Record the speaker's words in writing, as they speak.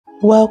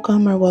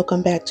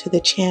Welcome back to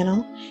the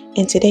channel.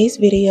 In today's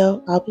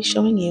video, I'll be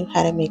showing you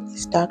how to make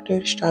this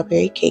Dr.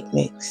 Strawberry Cake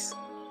Mix.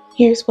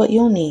 Here's what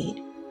you'll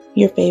need.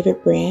 Your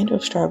favorite brand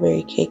of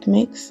strawberry cake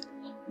mix,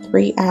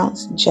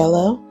 3-ounce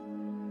Jell-O,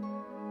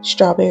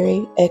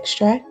 strawberry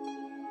extract,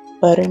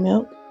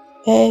 buttermilk,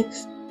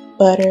 eggs,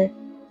 butter,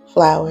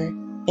 flour,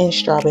 and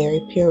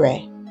strawberry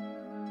puree.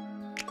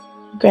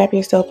 Grab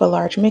yourself a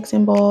large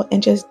mixing bowl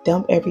and just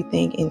dump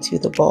everything into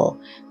the bowl.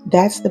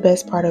 That's the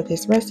best part of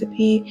this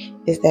recipe,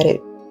 is that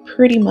it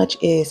pretty much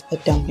is a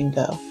dump and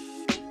go.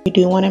 You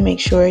do want to make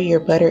sure your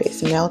butter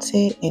is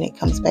melted and it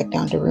comes back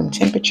down to room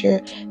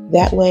temperature.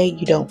 That way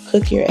you don't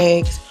cook your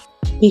eggs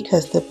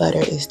because the butter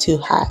is too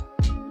hot.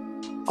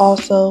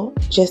 Also,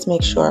 just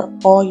make sure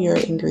all your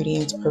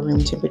ingredients are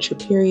room temperature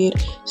period,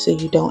 so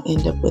you don't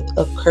end up with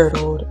a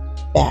curdled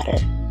batter.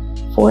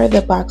 For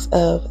the box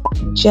of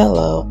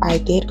Jell-O, I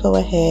did go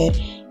ahead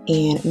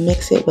and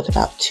mix it with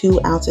about 2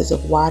 ounces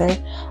of water.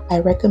 I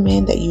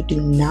recommend that you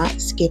do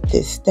not skip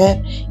this step.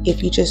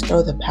 If you just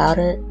throw the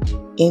powder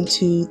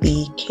into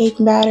the cake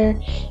batter,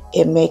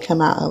 it may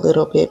come out a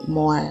little bit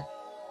more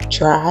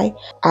dry.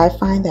 I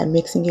find that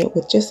mixing it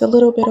with just a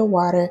little bit of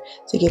water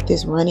to get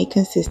this runny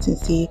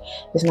consistency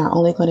is not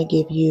only going to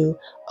give you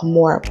a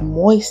more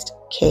moist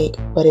cake,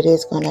 but it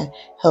is going to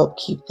help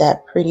keep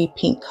that pretty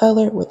pink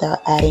color without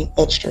adding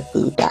extra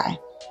food dye.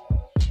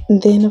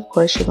 And then of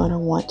course you're going to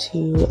want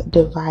to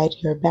divide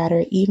your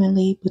batter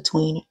evenly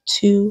between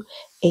 2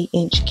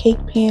 8-inch cake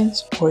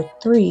pans or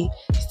 3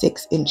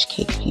 6-inch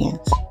cake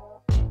pans.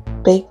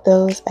 Bake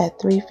those at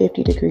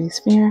 350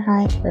 degrees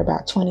Fahrenheit for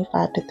about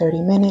 25 to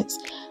 30 minutes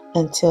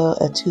until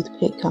a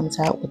toothpick comes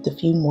out with a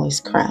few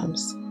moist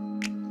crumbs.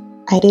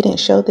 I didn't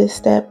show this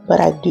step, but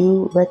I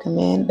do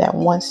recommend that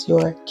once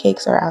your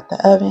cakes are out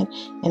the oven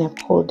and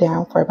have cooled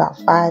down for about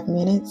 5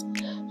 minutes,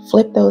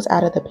 flip those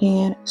out of the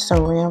pan,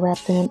 saran wrap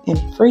them,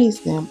 and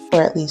freeze them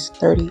for at least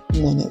 30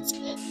 minutes.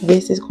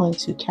 This is going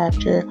to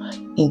capture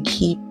and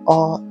keep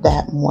all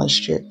that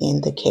moisture in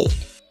the cake.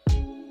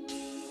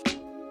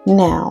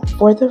 Now,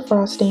 for the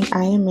frosting,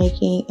 I am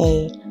making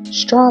a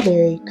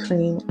strawberry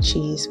cream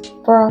cheese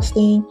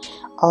frosting.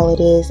 All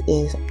it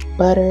is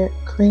butter,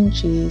 cream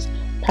cheese,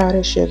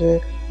 powdered sugar,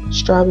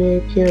 strawberry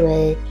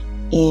puree,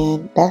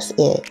 and that's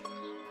it.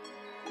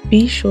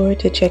 Be sure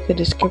to check the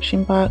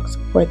description box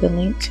for the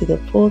link to the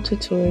full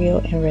tutorial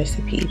and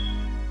recipe.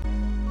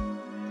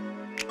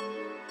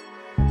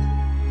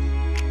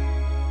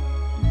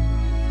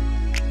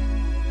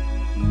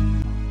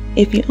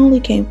 If you only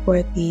came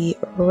for the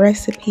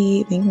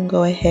recipe, then you can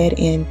go ahead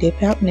and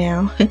dip out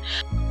now.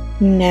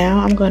 Now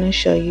I'm going to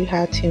show you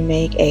how to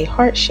make a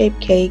heart-shaped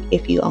cake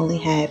if you only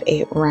have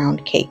a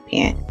round cake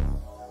pan.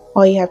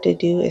 All you have to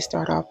do is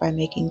start off by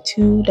making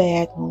 2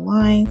 diagonal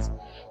lines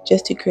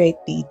just to create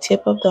the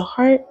tip of the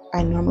heart.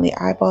 I normally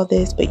eyeball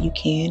this, but you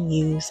can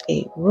use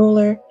a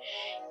ruler.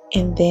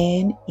 And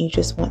then you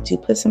just want to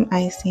put some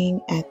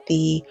icing at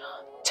the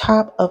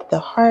top of the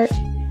heart,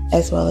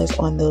 as well as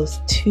on those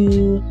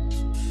 2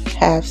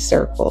 half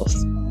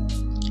circles.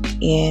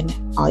 And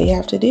all you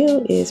have to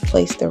do is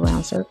place the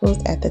round circles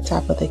at the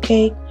top of the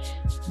cake,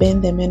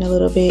 bend them in a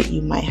little bit.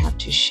 You might have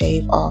to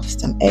shave off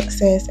some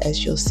excess,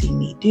 as you'll see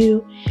me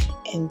do,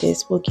 and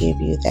this will give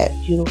you that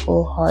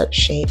beautiful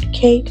heart-shaped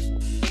cake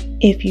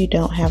if you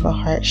don't have a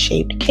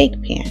heart-shaped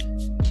cake pan.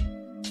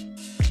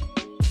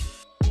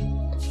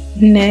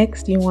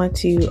 Next, you want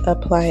to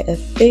apply a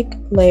thick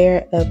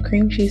layer of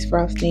cream cheese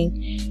frosting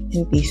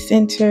in the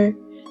center,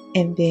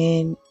 and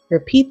then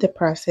repeat the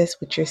process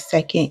with your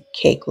second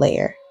cake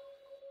layer.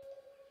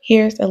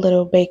 Here's a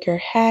little baker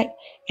hack.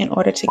 In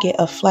order to get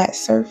a flat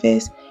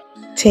surface,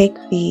 take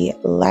the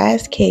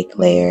last cake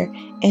layer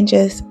and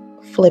just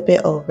flip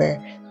it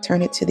over.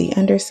 Turn it to the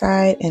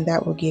underside, and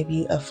that will give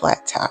you a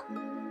flat top.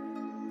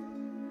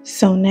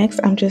 So next,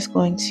 I'm just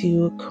going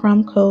to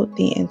crumb coat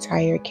the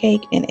entire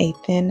cake in a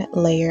thin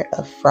layer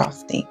of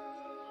frosting.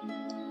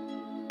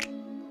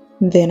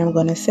 Then I'm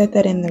going to set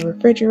that in the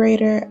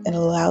refrigerator and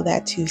allow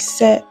that to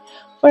set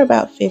for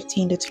about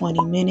 15 to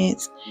 20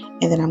 minutes.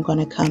 And then I'm going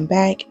to come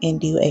back and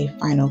do a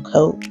final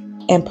coat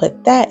and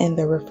put that in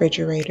the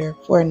refrigerator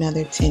for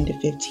another 10 to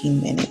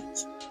 15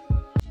 minutes.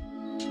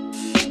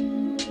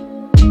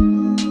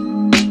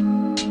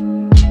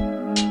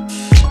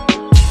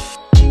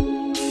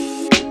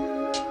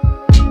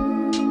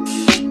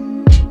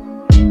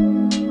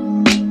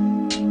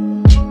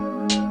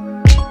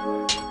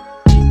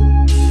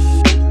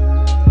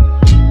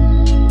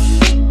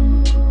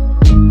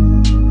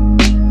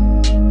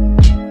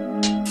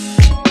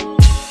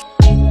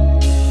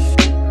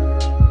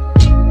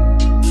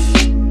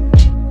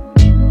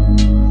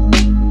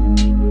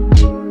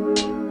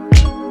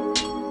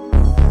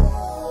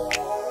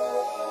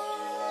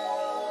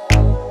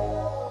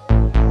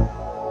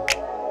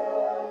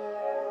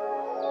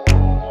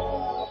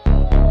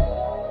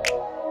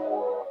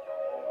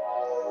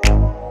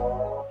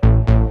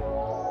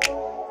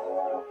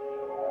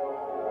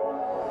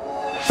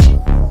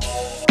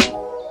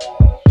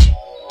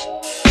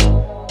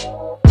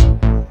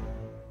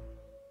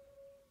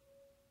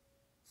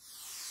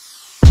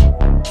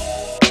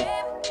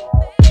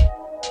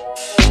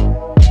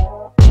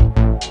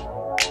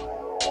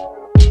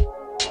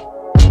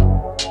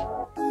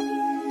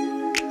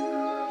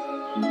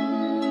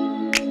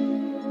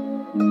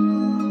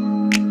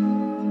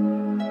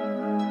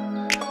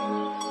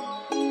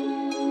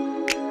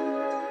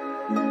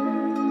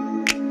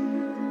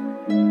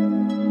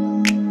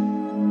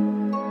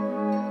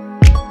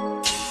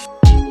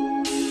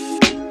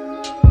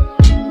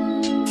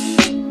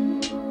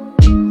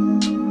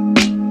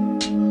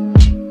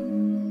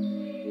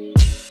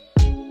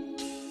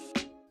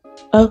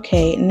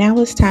 Okay, now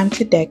it's time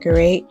to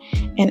decorate,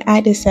 and I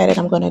decided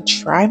I'm going to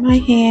try my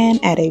hand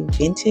at a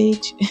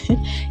vintage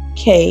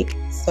cake.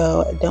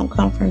 So don't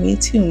come for me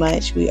too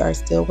much. We are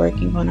still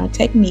working on our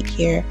technique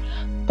here,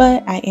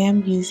 but I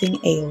am using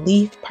a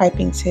leaf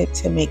piping tip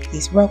to make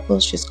these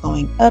ruffles, just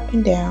going up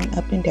and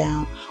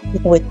down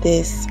with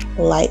this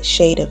light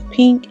shade of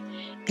pink.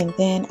 And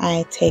then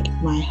I take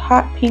my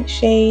hot pink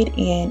shade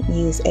and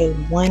use a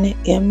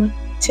 1M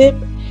tip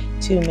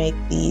to make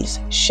these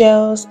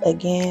shells.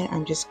 Again,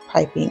 I'm just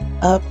piping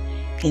up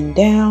and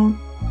down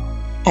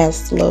as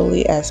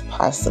slowly as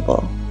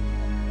possible.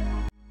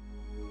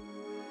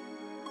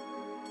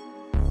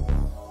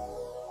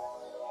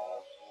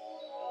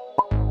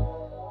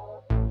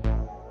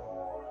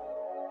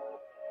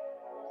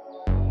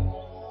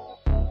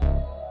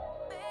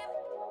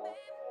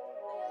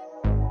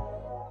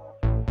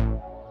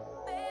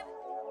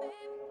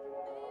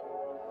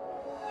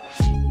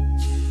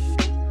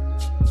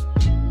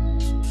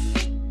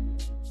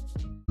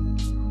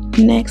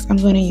 Next, I'm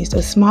going to use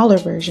a smaller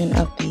version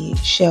of the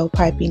shell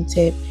piping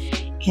tip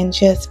and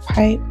just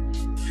pipe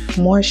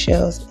more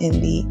shells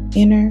in the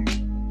inner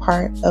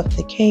part of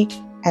the cake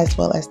as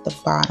well as the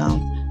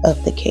bottom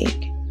of the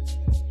cake.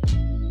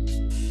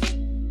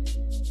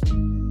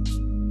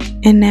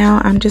 And now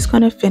I'm just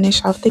going to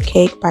finish off the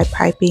cake by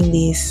piping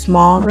these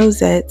small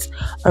rosettes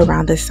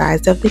around the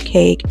sides of the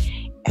cake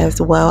as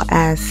well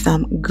as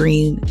some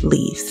green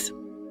leaves.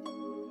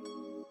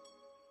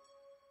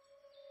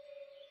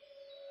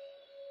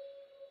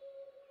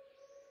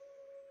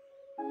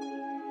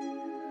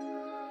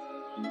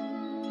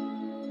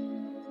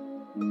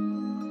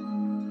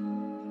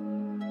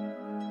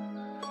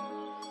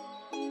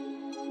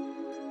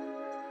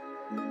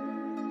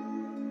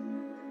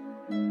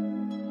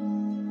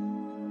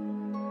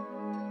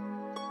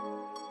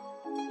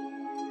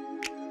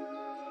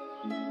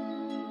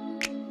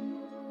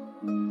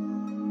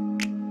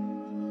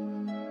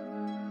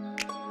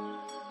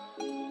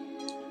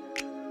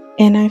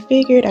 And I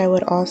figured I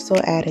would also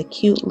add a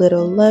cute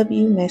little love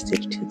you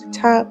message to the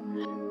top.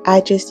 I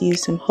just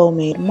used some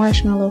homemade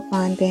marshmallow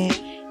fondant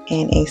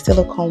and a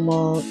silicone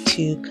mold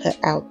to cut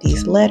out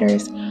these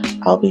letters.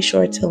 I'll be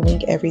sure to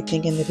link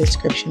everything in the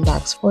description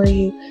box for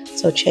you,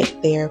 so check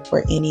there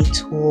for any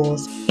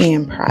tools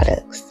and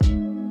products.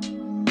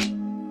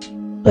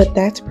 But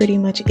that's pretty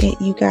much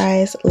it, you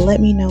guys. Let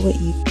me know what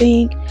you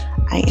think.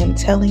 I am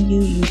telling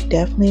you, you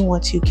definitely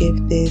want to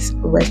give this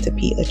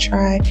recipe a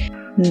try.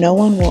 No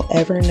one will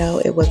ever know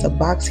it was a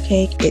box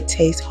cake. It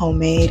tastes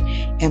homemade,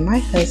 and my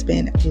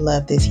husband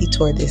loved this. He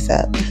tore this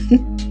up.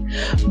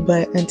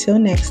 But until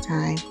next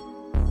time,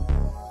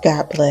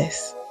 God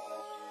bless.